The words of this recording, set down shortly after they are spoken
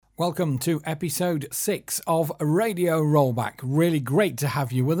Welcome to episode 6 of Radio Rollback. Really great to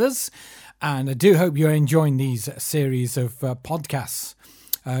have you with us, and I do hope you're enjoying these series of podcasts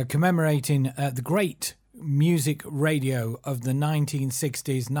commemorating the great music radio of the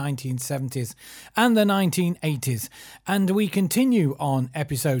 1960s, 1970s and the 1980s. And we continue on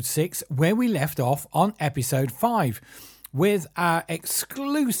episode 6 where we left off on episode 5 with our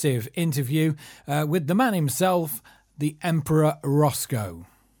exclusive interview with the man himself, the Emperor Rosko.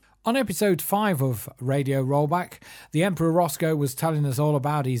 On episode 5 of Radio Rollback, the Emperor Rosko was telling us all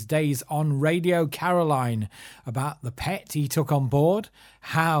about his days on Radio Caroline, about the pet he took on board,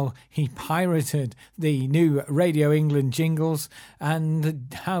 how he pirated the new Radio England jingles, and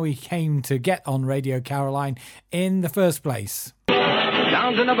how he came to get on Radio Caroline in the first place.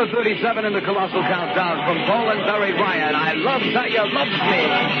 Down to number 37 in the Colossal Countdown from Paul and Barry Ryan. I love that you love me.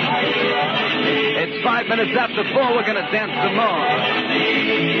 It's 5 minutes after 4. We're going to dance some more.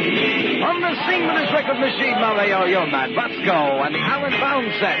 On the scene with his record machine, Mario Yomad, Vasco, and the Alan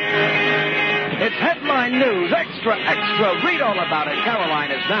Bound set. It's headline news, extra, extra. Read all about it.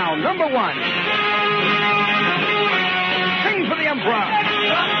 Caroline is now number 1. Sing for the Emperor.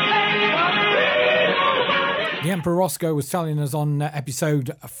 The Emperor Rosko was telling us on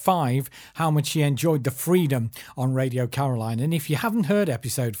episode 5 how much he enjoyed the freedom on Radio Caroline. And if you haven't heard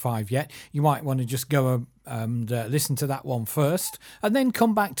episode 5 yet, you might want to just go and listen to that one first, and then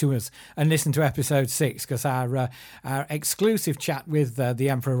come back to us and listen to episode 6, because our exclusive chat with the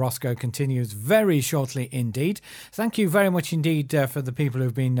Emperor Rosko continues very shortly indeed. Thank you very much indeed for the people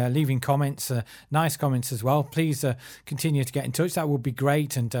who've been leaving comments, nice comments as well. Please continue to get in touch. That would be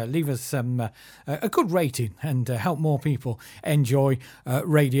great, and leave us a good rating and help more people enjoy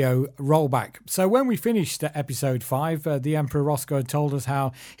Radio Rollback. So when we finished episode 5, the Emperor Rosko had told us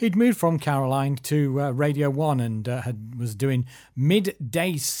how he'd moved from Caroline to Radio 1 and was doing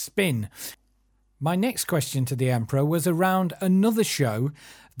midday spin. My next question to the Emperor was around another show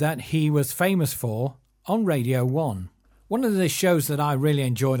that he was famous for on Radio 1. One of the shows that I really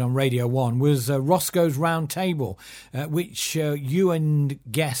enjoyed on Radio 1 was Rosko's Round Table, which you and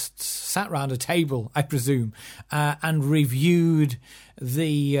guests sat round a table, I presume, and reviewed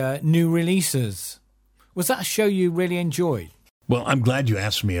the new releases. Was that a show you really enjoyed? Well, I'm glad you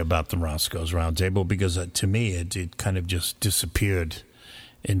asked me about the Rosko's Roundtable, because to me it kind of just disappeared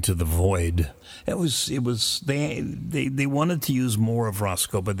into the void. It was they wanted to use more of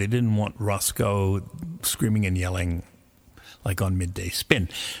Rosko, but they didn't want Rosko screaming and yelling like on Midday Spin.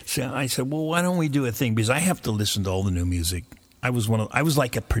 So I said, well, why don't we do a thing? Because I have to listen to all the new music. I was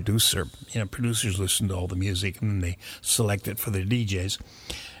like a producer. Producers listen to all the music and then they select it for their DJs,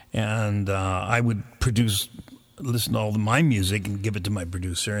 and I would listen to all my music and give it to my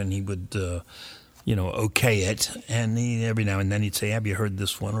producer, and he would, okay it. And every now and then he'd say, have you heard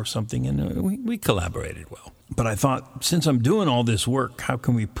this one or something? And we collaborated well. But I thought, since I'm doing all this work, how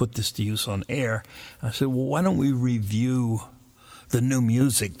can we put this to use on air? I said, well, why don't we review the new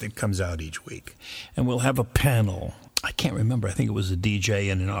music that comes out each week? And we'll have a panel. I can't remember. I think it was a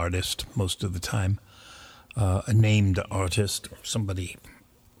DJ and an artist most of the time, a named artist or somebody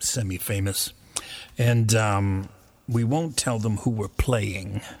semi-famous. And we won't tell them who we're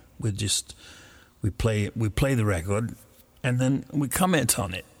playing. We play the record, and then we comment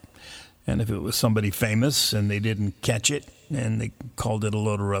on it. And if it was somebody famous and they didn't catch it and they called it a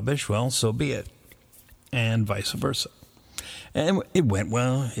load of rubbish, well, so be it. And vice versa. And it went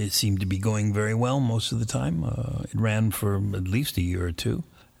well. It seemed to be going very well most of the time. It ran for at least a year or two.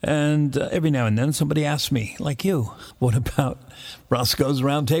 And every now and then somebody asks me, like you, what about Rosko's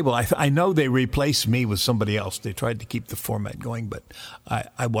Round Table? I know they replaced me with somebody else. They tried to keep the format going, but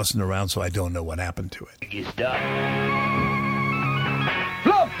I wasn't around, so I don't know what happened to it. Your stuff.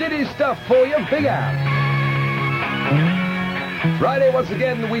 Fluff did his stuff for you, Big Al. Friday, once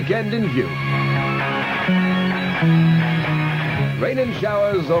again, the weekend in view. Rain and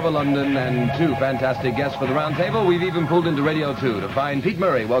showers over London, and 2 fantastic guests for the Round Table. We've even pulled into Radio 2 to find Pete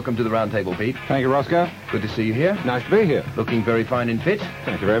Murray. Welcome to the Round Table, Pete. Thank you, Rosko. Good to see you here. Nice to be here. Looking very fine and fit.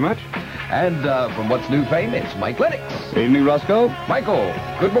 Thank you very much. And from What's New fame, it's Mike Lennox. Evening, Rosko. Michael,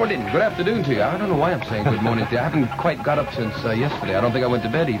 good morning, good afternoon to you. I don't know why I'm saying good morning to you. I haven't quite got up since yesterday. I don't think I went to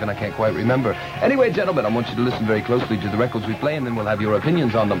bed even. I can't quite remember. Anyway, gentlemen, I want you to listen very closely to the records we play, and then we'll have your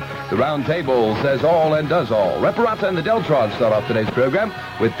opinions on them. The Round Table says all and does all. Reparata and the Deltrons start off today's program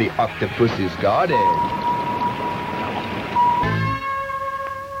with the Octopus's Garden.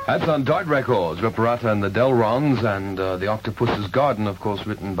 That's on Dart Records, Reparata and the Delrons, and the Octopus's Garden, of course,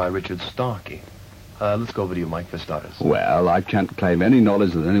 written by Richard Starkey. Let's go over to you, Mike, for starters. Well, I can't claim any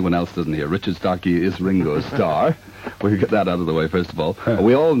knowledge that anyone else doesn't hear. Richard Starkey is Ringo Starr. we get that out of the way first of all.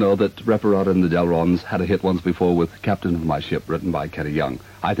 We all know that Reparata and the Delrons had a hit once before with Captain of My Ship, written by Kenny Young.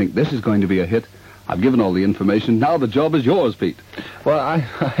 I think this is going to be a hit. I've given all the information. Now the job is yours, Pete. Well,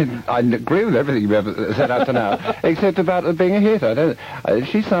 I agree with everything you've ever said up to now, except about it being a hit. I don't.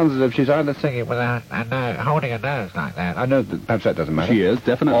 She sounds as if she's either singing without holding her nose like that. I know that perhaps that doesn't matter. She is,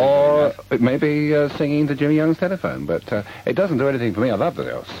 definitely. Or it may be singing to Jimmy Young's telephone, but it doesn't do anything for me. I love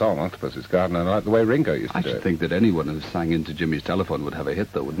the song, Octopus's Garden, and I like the way Ringo used to do it. I should think that anyone who sang into Jimmy's telephone would have a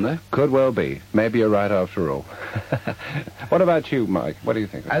hit, though, wouldn't they? Could well be. Maybe you're right after all. What about you, Mike? What do you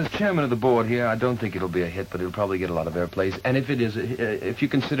think? As chairman of the board here, I don't think it'll be a hit, but it'll probably get a lot of airplays. And if it is, if you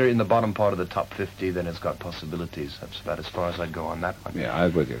consider in the bottom part of the top 50, then it's got possibilities. That's about as far as I'd go on that one. Yeah,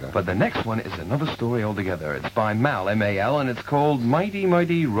 I'm with you. But the next one is another story altogether. It's by Mal, M-A-L, and it's called Mighty,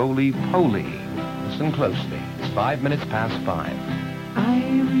 Mighty, Roly-Poly. Listen closely. It's 5 minutes past 5. I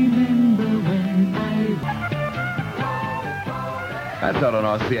remember when That's out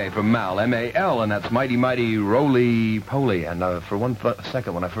on RCA from Mal, M-A-L, and that's Mighty, Mighty, Roly-Poly. And for one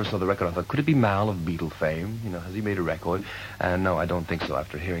second, when I first saw the record, I thought, could it be Mal of Beatle fame? You know, has he made a record? And no, I don't think so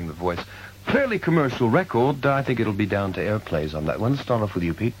after hearing the voice. Fairly commercial record. I think it'll be down to airplays on that one. Let's start off with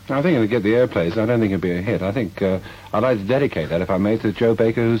you, Pete. I think it'll get the airplays. I don't think it'll be a hit. I think I'd like to dedicate that, if I may, to Joe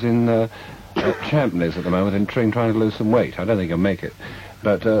Baker, who's in Champneys at the moment and trying to lose some weight. I don't think he'll make it.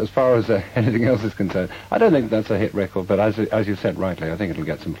 But as far as anything else is concerned, I don't think that's a hit record, but as you said rightly, I think it'll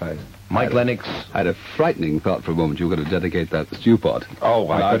get some plays. Mike Lennox. I had a frightening thought for a moment you were going to dedicate that to Stewpot. Oh,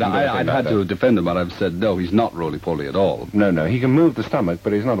 I'd had to defend him, but I've said, no, he's not roly-poly at all. No, he can move the stomach,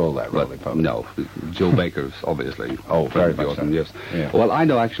 but he's not all that roly-poly. No, Joe Baker's obviously. Oh, very much so. Yes. Yeah. Well, I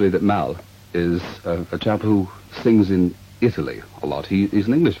know actually that Mal is a chap who sings in Italy a lot. He's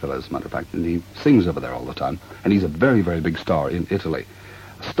an English fellow, as a matter of fact, and he sings over there all the time, and he's a very, very big star in Italy.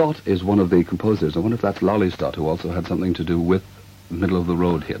 Stott is one of the composers. I wonder if that's Lolly Stott, who also had something to do with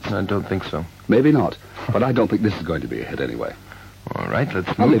middle-of-the-road hits. I don't think so. Maybe not, but I don't think this is going to be a hit anyway. All right,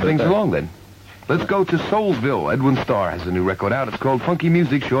 let's move things along then. Let's go to Soulsville. Edwin Starr has a new record out. It's called Funky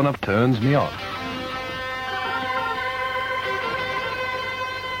Music Sure Enough Turns Me On.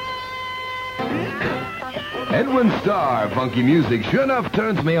 Edwin Starr, Funky Music, Sure Enough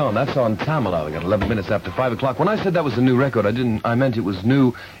Turns Me On. That's on Tamala. We got 11 minutes after 5 o'clock. When I said that was a new record, I meant it was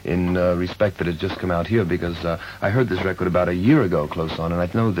new in respect that it just come out here, because I heard this record about a year ago, close on, and I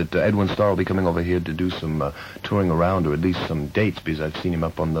know that Edwin Starr will be coming over here to do some touring around, or at least some dates, because I've seen him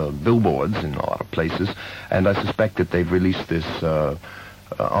up on the billboards in a lot of places, and I suspect that they've released this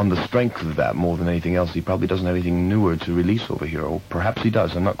on the strength of that more than anything else. He probably doesn't have anything newer to release over here, or perhaps he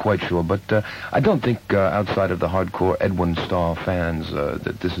does. I'm not quite sure, but I don't think outside of the hardcore Edwin Starr fans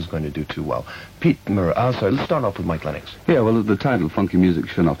that this is going to do too well. Pete Murray, sorry, let's start off with Mike Lennox. Yeah, well, the title, Funky Music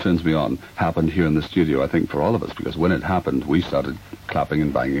Sure Enough Turns Me On, happened here in the studio, I think, for all of us, because when it happened, we started clapping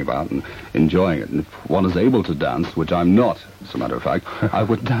and banging about and enjoying it. And if one is able to dance, which I'm not, as a matter of fact, I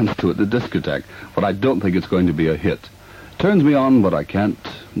would dance to it at the discotheque, but I don't think it's going to be a hit. Turns me on, but I can't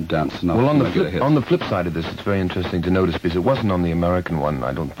dance enough. Well, on on the flip side of this, it's very interesting to notice, because it wasn't on the American one,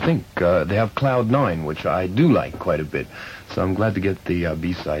 I don't think. They have Cloud 9, which I do like quite a bit. So I'm glad to get the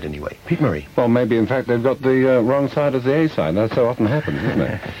B-side anyway. Pete Murray. Well, maybe, in fact, they've got the wrong side of the A-side. That so often happens, isn't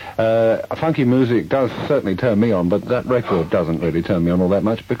it? Funky music does certainly turn me on, but that record doesn't really turn me on all that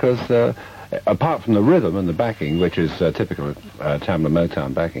much, because apart from the rhythm and the backing, which is typical of Tamla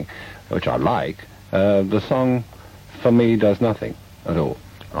Motown backing, which I like, the song, for me, does nothing at all.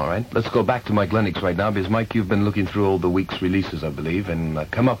 All right, let's go back to Mike Lennox right now, because, Mike, you've been looking through all the week's releases, I believe, and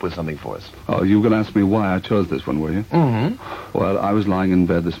come up with something for us. Oh, you were going to ask me why I chose this one, were you? Mm-hmm. Well, I was lying in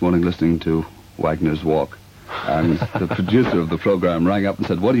bed this morning listening to Wagner's Walk, and the producer of the program rang up and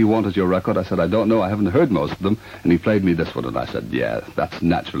said, "What do you want as your record?" I said, "I don't know, I haven't heard most of them." And he played me this one, and I said, "Yeah, that's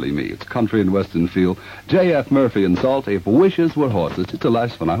naturally me. It's country and western feel. J.F. Murphy and Salt, If Wishes Were Horses." It's a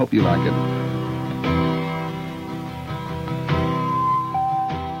nice one. I hope you like it.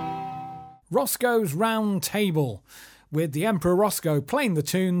 Roscoe's Round Table, with the Emperor Roscoe playing the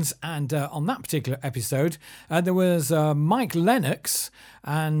tunes, and on that particular episode there was Mike Lennox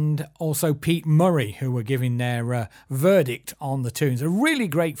and also Pete Murray, who were giving their verdict on the tunes. A really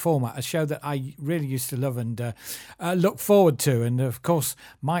great format, a show that I really used to love and look forward to. And of course,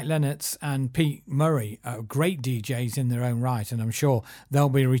 Mike Lennox and Pete Murray are great DJs in their own right, and I'm sure they'll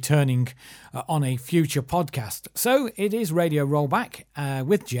be returning on a future podcast. So it is Radio Rollback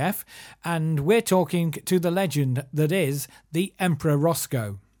with Jeff, and we're talking to the legend that is the Emperor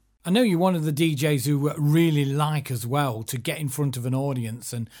Roscoe. I know you're one of the DJs who really like as well to get in front of an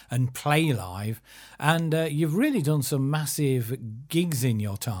audience and play live. And you've really done some massive gigs in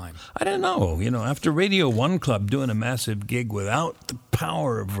your time. I don't know. You know, after Radio 1 Club doing a massive gig without the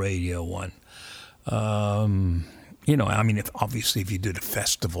power of Radio 1, you know, I mean, obviously if you did a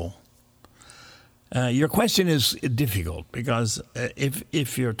festival, your question is difficult because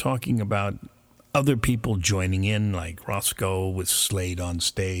if you're talking about other people joining in, like Roscoe with Slade on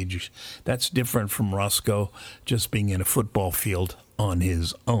stage, that's different from Roscoe just being in a football field on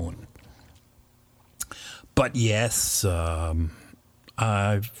his own. But yes,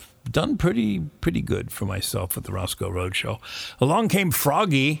 I've done pretty good for myself with the Roscoe Roadshow. Along came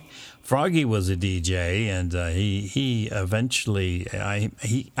Froggy. Froggy was a DJ, and he eventually, I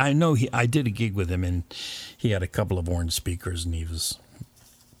did a gig with him, and he had a couple of orange speakers, and he was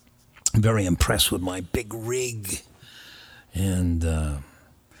very impressed with my big rig. And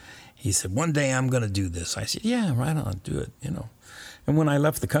he said, one day I'm going to do this. I said, yeah, right on, do it, you know. And when I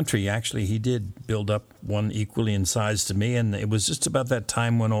left the country, actually, he did build up one equally in size to me. And it was just about that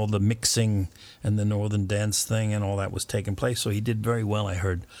time when all the mixing and the Northern Dance thing and all that was taking place. So he did very well, I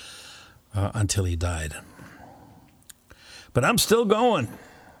heard, until he died. But I'm still going.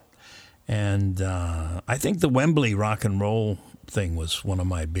 And I think the Wembley rock and roll thing was one of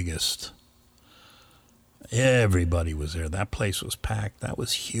my biggest. Everybody was there. That place was packed. That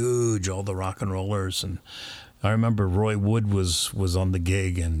was huge, all the rock and rollers. And I remember Roy Wood was on the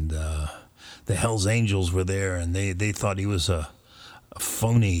gig, and the Hells Angels were there, and they thought he was a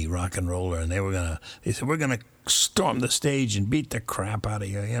phony rock and roller, and they said, we're gonna storm the stage and beat the crap out of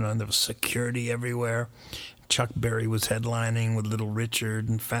you, you know, and there was security everywhere. Chuck Berry was headlining with Little Richard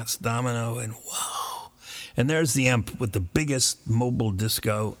and Fats Domino, and whoa. And there's the amp with the biggest mobile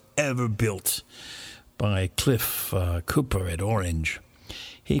disco ever built by Cliff Cooper at Orange.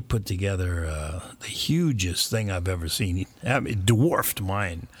 He put together the hugest thing I've ever seen. It dwarfed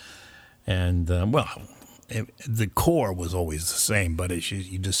mine. And, the core was always the same, but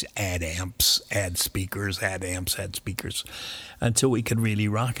you just add amps, add speakers, add amps, add speakers, until we could really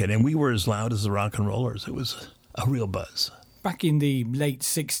rock it. And we were as loud as the rock and rollers. It was a real buzz. Back in the late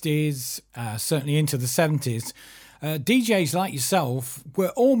 60s, certainly into the 70s, DJs like yourself were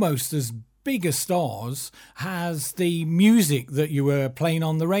almost as big a stars as the music that you were playing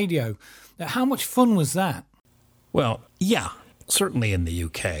on the radio. How much fun was that? Well, yeah, certainly in the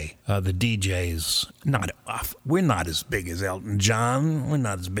UK, the DJs, we're not as big as Elton John, we're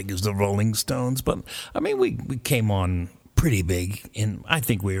not as big as the Rolling Stones, but I mean, we came on pretty big, and I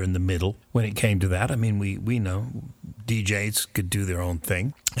think we were in the middle when it came to that. I mean, we know DJs could do their own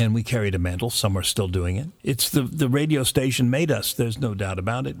thing, and we carried a mantle. Some are still doing it. It's the radio station made us. There's no doubt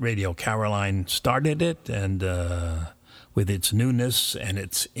about it. Radio Caroline started it, and with its newness and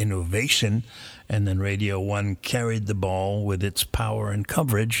its innovation, and then Radio 1 carried the ball with its power and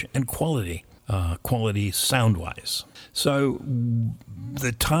coverage and quality sound-wise. So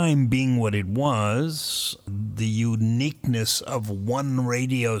the time being what it was, the uniqueness of one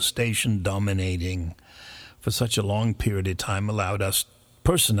radio station dominating for such a long period of time allowed us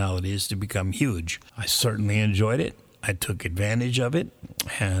personalities to become huge. I certainly enjoyed it. I took advantage of it.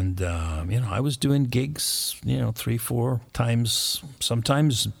 And, I was doing gigs, 3-4 times,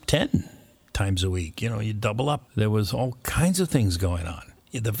 sometimes 10 times a week. You double up. There was all kinds of things going on.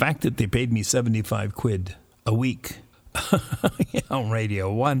 The fact that they paid me 75 quid a week on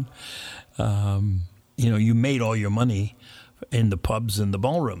Radio 1, you made all your money in the pubs and the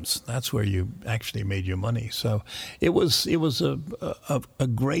ballrooms. That's where you actually made your money. So it was a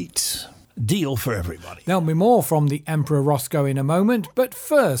great deal for everybody. There'll be more from the Emperor Roscoe in a moment, but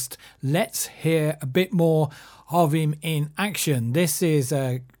first, let's hear a bit more of him in action. This is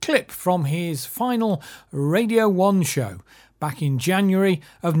a clip from his final Radio 1 show back in January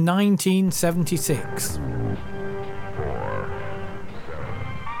of 1976. Stand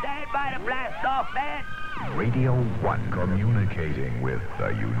by to blast off, man. Radio 1, communicating with the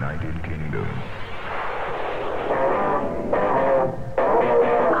United Kingdom.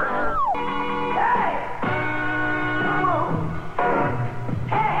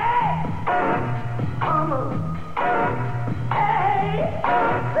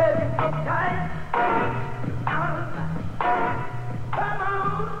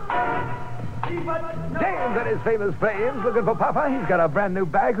 James and his famous flames looking for Papa. He's got a brand new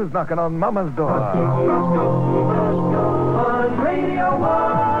bag. Who's knocking on Mama's door? On Radio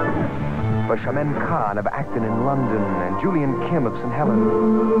 1. For Shaman Khan of Acton in London and Julian Kim of St. Helens.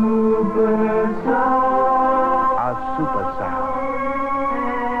 A super sound.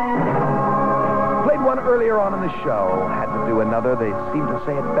 Played one earlier on in the show. Had to do another. They seem to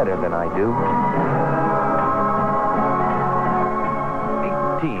say it better than I do.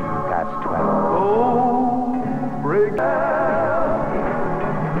 18 past 12. Oh, break down,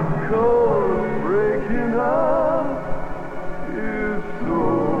 'cause breaking up is so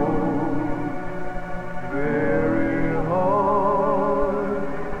very hard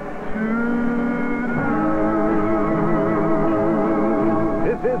to do.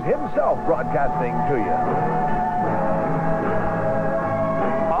 This is himself broadcasting to you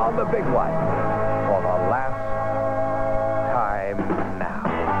on the big one for the last time now.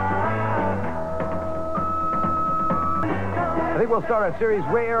 I think we'll start our series,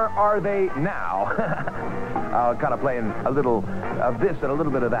 Where Are They Now? I'll kind of playing a little of this and a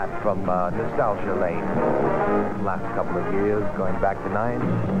little bit of that from Nostalgia Lane. Last couple of years, going back to 9.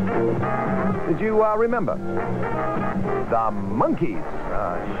 Did you remember? The Monkees.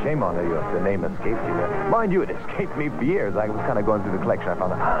 Shame on you if the name escaped you. Mind you, it escaped me for years. I was kind of going through the collection. I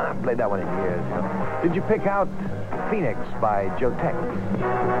found out, I played that one in years. Did you pick out Phoenix by Joe Tex?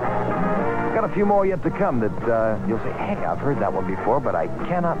 Got a few more yet to come that you'll say, hey, I've heard that one before, but I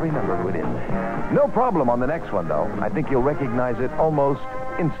cannot remember who it is. No problem on the next one, though. I think you'll recognize it almost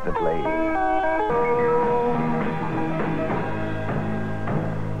instantly.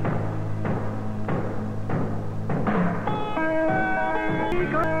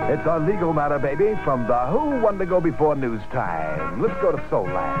 It's a legal matter, baby, from The Who, one to go before news time. Let's go to Soul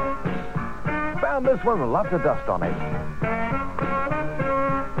Land. Found this one with lots of dust on it.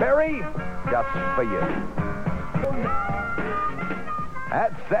 Barry, just for you.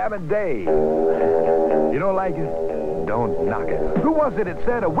 That's Sam and Dave. You don't like it? Don't knock it. Who was it that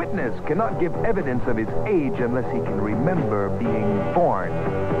said a witness cannot give evidence of his age unless he can remember being born?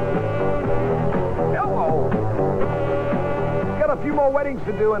 Hello. Got a few more weddings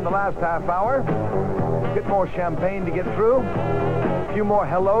to do in the last half hour. A bit more champagne to get through. A few more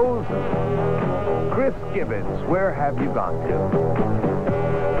hellos. Chris Gibbons, where have you gone to?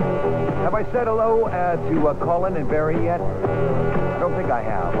 Have I said hello to Colin and Barry yet? I don't think I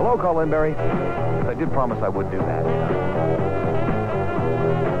have. Hello, Colin and Barry. I did promise I would do that.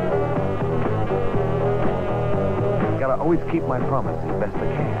 Gotta always keep my promise as best I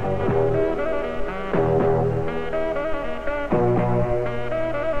can.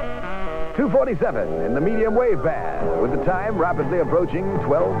 .247 in the medium wave band, with the time rapidly approaching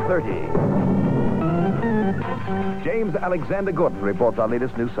 12:30. James Alexander Gordon reports our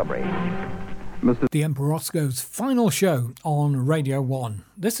latest news summary. The Emperor Roscoe's final show on Radio 1.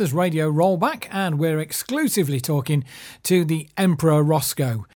 This is Radio Rollback, and we're exclusively talking to the Emperor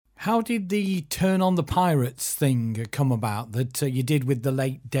Roscoe. How did the Turn on the Pirates thing come about that you did with the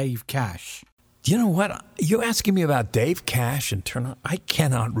late Dave Cash? You know what? You're asking me about Dave Cash and Turn On. I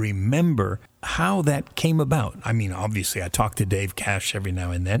cannot remember how that came about. I mean, obviously, I talk to Dave Cash every now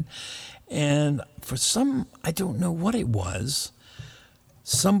and then. And for some, I don't know what it was.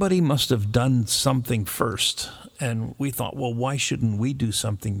 Somebody must have done something first. And we thought, well, why shouldn't we do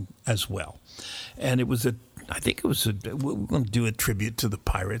something as well? And it was we're going to do a tribute to the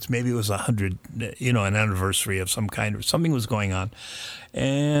Pirates. Maybe it was 100, an anniversary of some kind, or something was going on.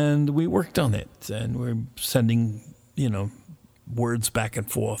 And we worked on it, and we're sending, words back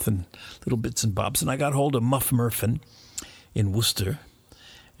and forth and little bits and bobs. And I got hold of Muff Murfin in Worcester,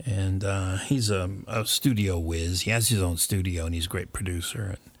 and he's a studio whiz. He has his own studio, and he's a great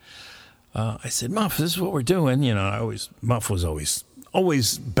producer. And I said, Muff, this is what we're doing. Muff was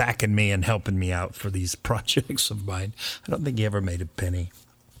always backing me and helping me out for these projects of mine. I don't think he ever made a penny.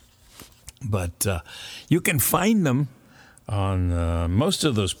 But you can find them on, most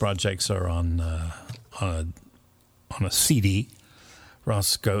of those projects are on a CD.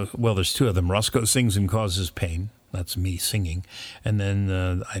 Roscoe, well, there's two of them. Roscoe Sings and Causes Pain. That's me singing. And then,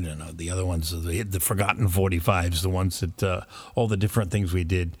 I don't know, the other ones, the Forgotten 45s, the ones that, all the different things we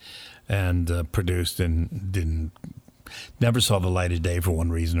did and produced and never saw the light of day for one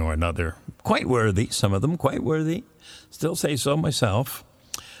reason or another. Quite worthy, some of them quite worthy. Still say so myself.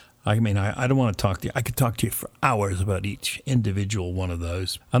 I mean, I don't want to talk to you. I could talk to you for hours about each individual one of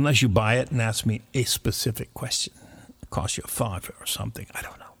those, unless you buy it and ask me a specific question. It costs you $5 or something. I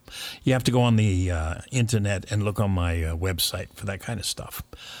don't know. You have to go on the internet and look on my website for that kind of stuff.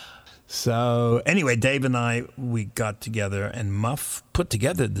 So anyway, Dave and I, we got together, and Muff put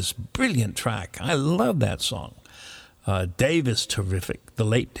together this brilliant track. I love that song. Dave is terrific. The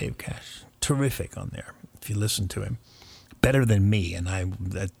late Dave Cash, terrific on there. If you listen to him, better than me, and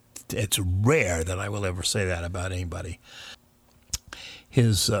it's rare that I will ever say that about anybody.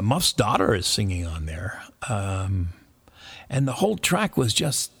 His Muff's daughter is singing on there, and the whole track was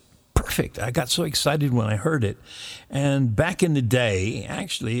just perfect. I got so excited when I heard it. And back in the day,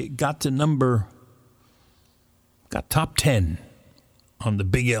 actually, it got top 10 on the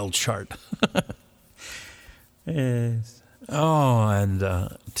Big L chart. Yes. Oh, and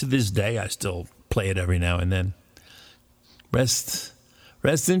to this day, I still play it every now and then. Rest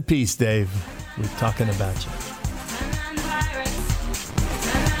in peace, Dave. We're talking about you.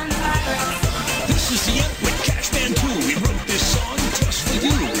 This is the end with Cashman 2. We wrote this song just for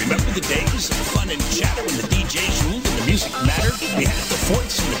you. Remember the days of fun and chatter when the DJs ruled and the music mattered? We had the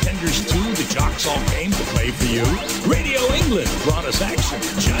Foyts and the Tenders too. The jocks all came to play for you. Radio England brought us action.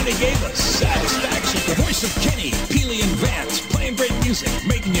 Johnny gave us satisfaction. The voice of Kenny, Peely and Vance, playing great music,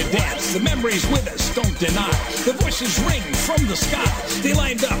 making you dance. The memories with us, don't deny. The voices ring from the sky. They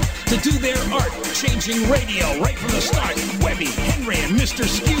lined up to do their art, changing radio right from the start. Webby, Henry, and Mr.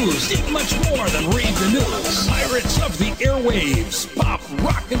 Skews did much more than read the news. Pirates of the airwaves, pop,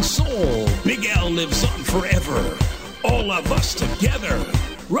 rock, and soul. Big L lives on forever. All of us together.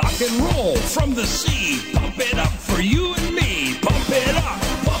 Rock and roll from the sea. Pump it up for you and me. Pump it up,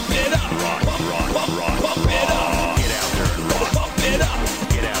 pump it up. Rock, rock, rock, rock, pump it up. Get out there and rock. Pump it up.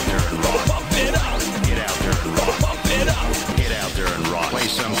 Get out there and rock. Pump it up. Get out there and rock. Pump it up. Get out there and rock. Play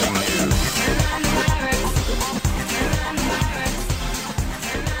something new.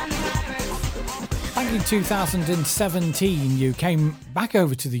 Back in 2017, you came back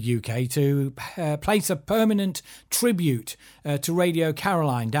over to the UK to place a permanent tribute to Radio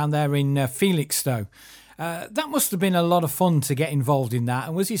Caroline down there in Felixstowe. That must have been a lot of fun to get involved in that.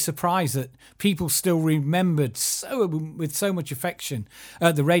 And was you surprised that people still remembered with so much affection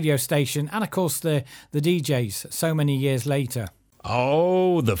the radio station and, of course, the DJs so many years later?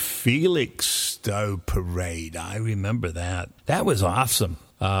 Oh, the Felixstowe parade. I remember that. That was awesome.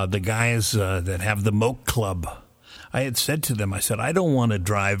 The guys that have the Moke Club, I had said to them, I said, I don't want to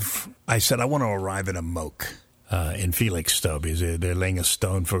drive. I said, I want to arrive at a Moke in Felixstowe because they're laying a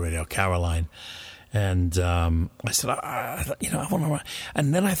stone for Radio Caroline. And I said, I want to.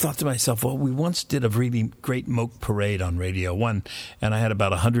 And then I thought to myself, well, we once did a really great Moke parade on Radio 1, and I had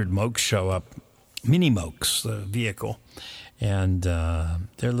about 100 Mokes show up, mini Mokes, the vehicle, and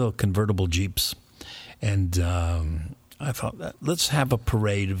they're little convertible Jeeps. And I thought, let's have a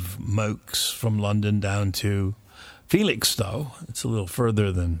parade of Mokes from London down to Felixstowe. It's a little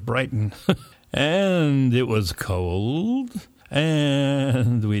further than Brighton. And it was cold.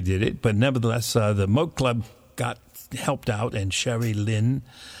 And we did it, but nevertheless, the Moke Club got helped out, and Sherry Lynn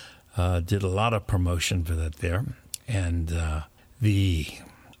did a lot of promotion for that there. And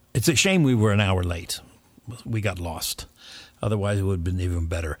it's a shame we were an hour late. We got lost. Otherwise, it would have been even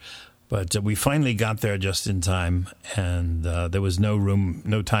better. But we finally got there just in time, and there was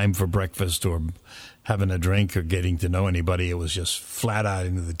no time for breakfast or having a drink or getting to know anybody. It was just flat out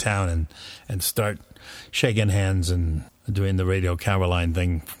into the town and start shaking hands and doing the Radio Caroline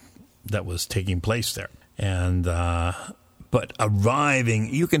thing that was taking place there. And but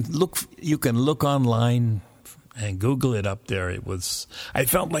arriving, you can look online and Google it up there. I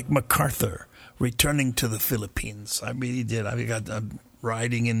felt like MacArthur returning to the Philippines. I really did. I got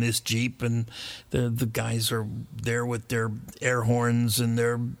riding in this Jeep, and the guys are there with their air horns and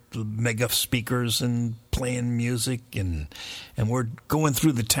their mega speakers and playing music, and we're going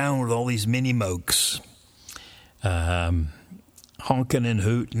through the town with all these mini Mokes, honking and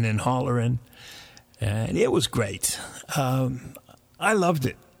hooting and hollering, and it was great. I loved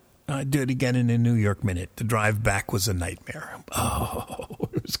it. I'd do it again in a New York minute. The drive back was a nightmare. Oh,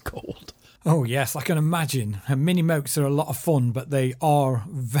 it was cold. Oh, yes, I can imagine. Mini Mokes are a lot of fun, but they are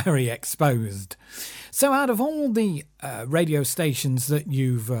very exposed. So out of all the radio stations that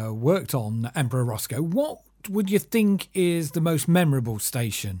you've worked on, Emperor Roscoe, what would you think is the most memorable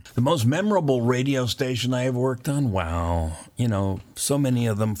station? The most memorable radio station I ever worked on? Wow. So many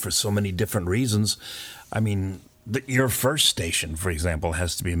of them for so many different reasons. I mean, your first station, for example,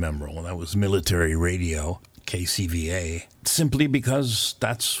 has to be memorable. That was military radio, KCVA, simply because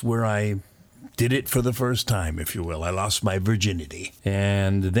that's where I did it for the first time, if you will. I lost my virginity.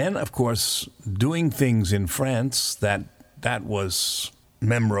 And then, of course, doing things in France, that was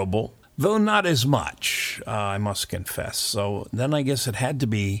memorable, though not as much, I must confess. So then I guess it had to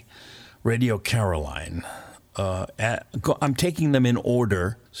be Radio Caroline. I'm taking them in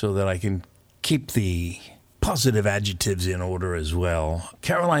order so that I can keep the positive adjectives in order as well.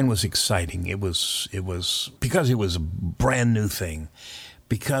 Caroline was exciting. It was because it was a brand new thing,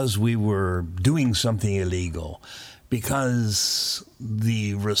 because we were doing something illegal, because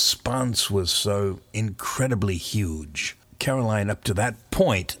the response was so incredibly huge. Caroline, up to that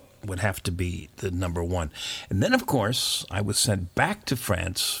point, would have to be the number one. And then, of course, I was sent back to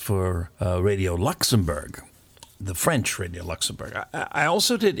France for Radio Luxembourg, the French Radio Luxembourg. I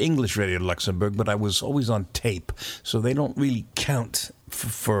also did English Radio Luxembourg, but I was always on tape, so they don't really count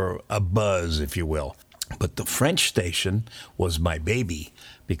for a buzz, if you will. But the French station was my baby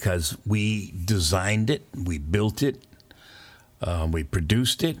because we designed it, we built it, we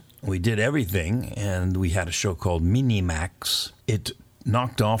produced it, we did everything, and we had a show called Minimax. It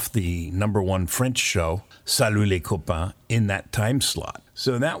knocked off the number one French show, Salut les copains, in that time slot.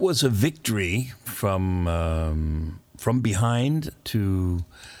 So that was a victory from behind to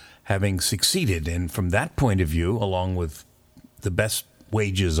having succeeded. And from that point of view, along with the best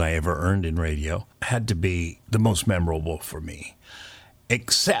wages I ever earned in radio, had to be the most memorable for me.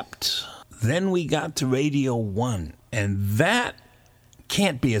 Except then we got to Radio 1, and that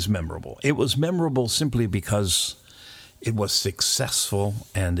can't be as memorable. It was memorable simply because it was successful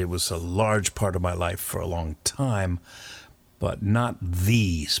and it was a large part of my life for a long time, but not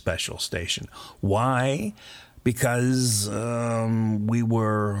the special station. Why? Because we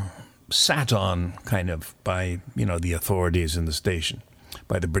were sat on kind of by, the authorities in the station,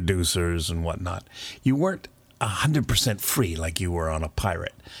 by the producers and whatnot. You weren't 100% free like you were on a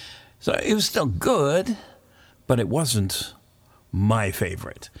pirate. So it was still good, but it wasn't my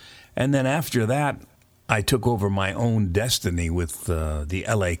favorite. And then after that, I took over my own destiny with the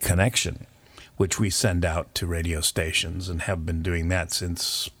LA Connection, which we send out to radio stations and have been doing that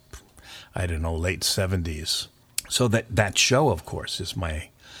since, late 70s. So that show, of course, that's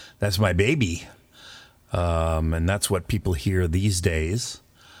my baby. And that's what people hear these days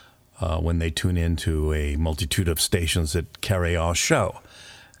when they tune into a multitude of stations that carry our show.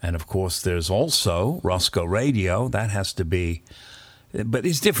 And, of course, there's also Roscoe Radio. That has to be, but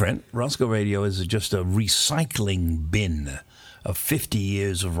it's different. Roscoe Radio is just a recycling bin of 50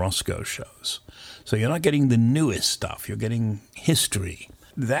 years of Roscoe shows. So you're not getting the newest stuff. You're getting history.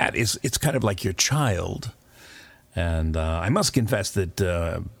 It's kind of like your child. And I must confess that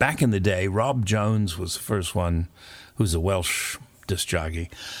back in the day, Rob Jones was the first one, who's a Welsh disc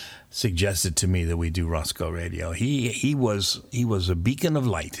jockey, suggested to me that we do Roscoe Radio. He was a beacon of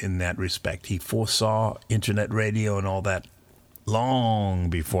light in that respect. He foresaw internet radio and all that long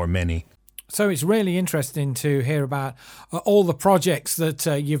before many. So it's really interesting to hear about all the projects that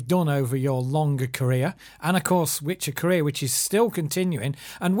you've done over your longer career, and of course, a career which is still continuing.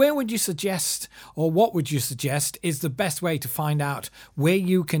 And where would you suggest, or what would you suggest, is the best way to find out where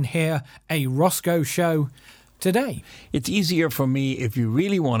you can hear a Roscoe show today? It's easier for me. If you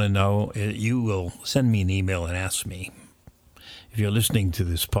really want to know, you will send me an email and ask me. If you're listening to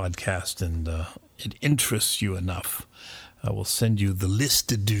this podcast and it interests you enough, I will send you the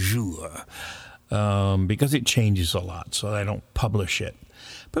liste du jour because it changes a lot, so I don't publish it.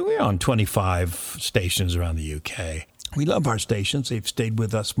 But we're on 25 stations around the UK. We love our stations. They've stayed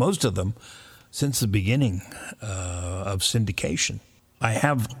with us, most of them, since the beginning of syndication. I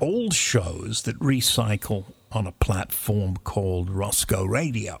have old shows that recycle on a platform called Roscoe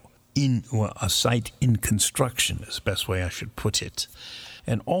Radio, a site in construction is the best way I should put it.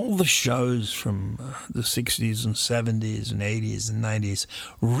 And all the shows from the 60s and 70s and 80s and 90s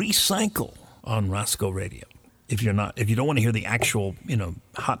recycle on Roscoe Radio. If you don't want to hear the actual,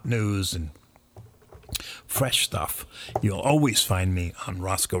 hot news and fresh stuff, you'll always find me on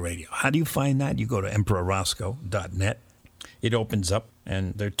Roscoe Radio. How do you find that? You go to EmperorRoscoe.net. It opens up,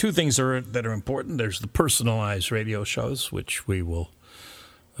 and there are two things that are important. There's the personalized radio shows, which we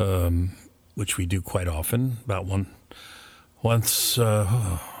do quite often, about once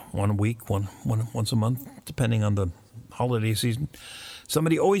a week, once a month, depending on the holiday season.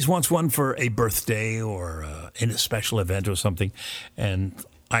 Somebody always wants one for a birthday or in a special event or something, and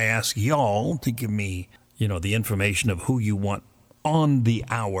I ask y'all to give me, the information of who you want on the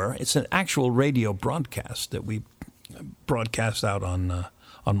hour. It's an actual radio broadcast that we broadcast out on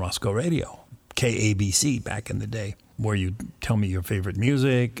Roscoe Radio, KABC back in the day, where you tell me your favorite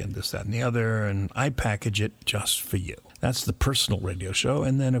music and this, that, and the other, and I package it just for you. That's the personal radio show.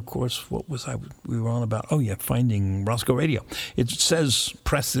 And then, of course, we were on about? Oh, yeah, finding Roscoe Radio. It says,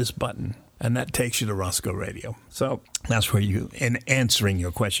 press this button, and that takes you to Roscoe Radio. So that's where in answering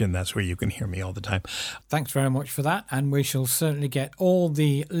your question, that's where you can hear me all the time. Thanks very much for that. And we shall certainly get all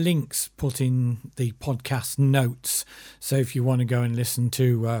the links put in the podcast notes. So if you want to go and listen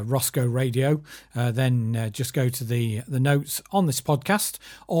to Roscoe Radio, then just go to the notes on this podcast.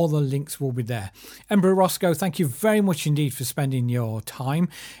 All the links will be there. Emperor Roscoe, thank you very much indeed for spending your time.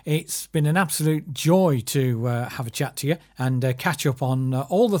 It's been an absolute joy to have a chat to you and catch up on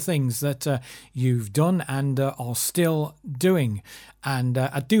all the things that you've done and are still still doing. And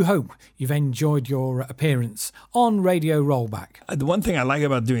I do hope you've enjoyed your appearance on Radio Rollback. The one thing I like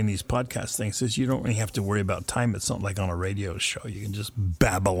about doing these podcast things is you don't really have to worry about time. It's not like on a radio show. You can just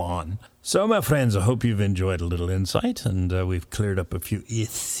babble on. So, my friends, I hope you've enjoyed a little insight, and we've cleared up a few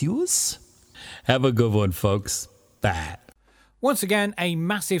issues. Have a good one, folks. Bye. Once again, a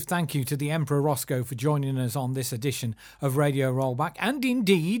massive thank you to the Emperor Roscoe for joining us on this edition of Radio Rollback, and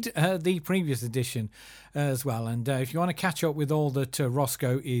indeed the previous edition as well. And if you want to catch up with all that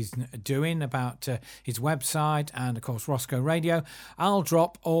Roscoe is doing about his website and, of course, Roscoe Radio, I'll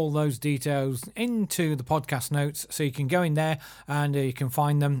drop all those details into the podcast notes so you can go in there and you can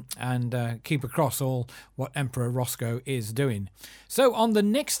find them and keep across all what Emperor Roscoe is doing. So on the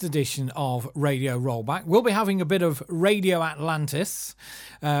next edition of Radio Rollback, we'll be having a bit of Radio Atlantis,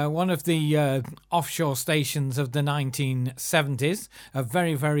 one of the offshore stations of the 1970s, a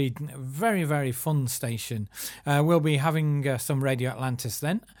very, very, very, very fun station. We'll be having some Radio Atlantis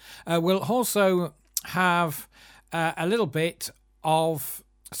then. We'll also have a little bit of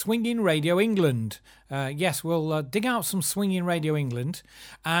Swinging Radio England. Yes, we'll dig out some Swinging Radio England,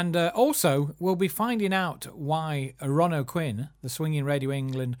 and also we'll be finding out why Ron O'Quinn, the Swinging Radio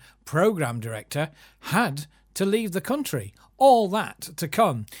England programme director, had to leave the country. All that to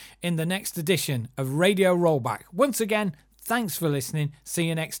come in the next edition of Radio Rollback. Once again, thanks for listening. See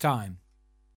you next time.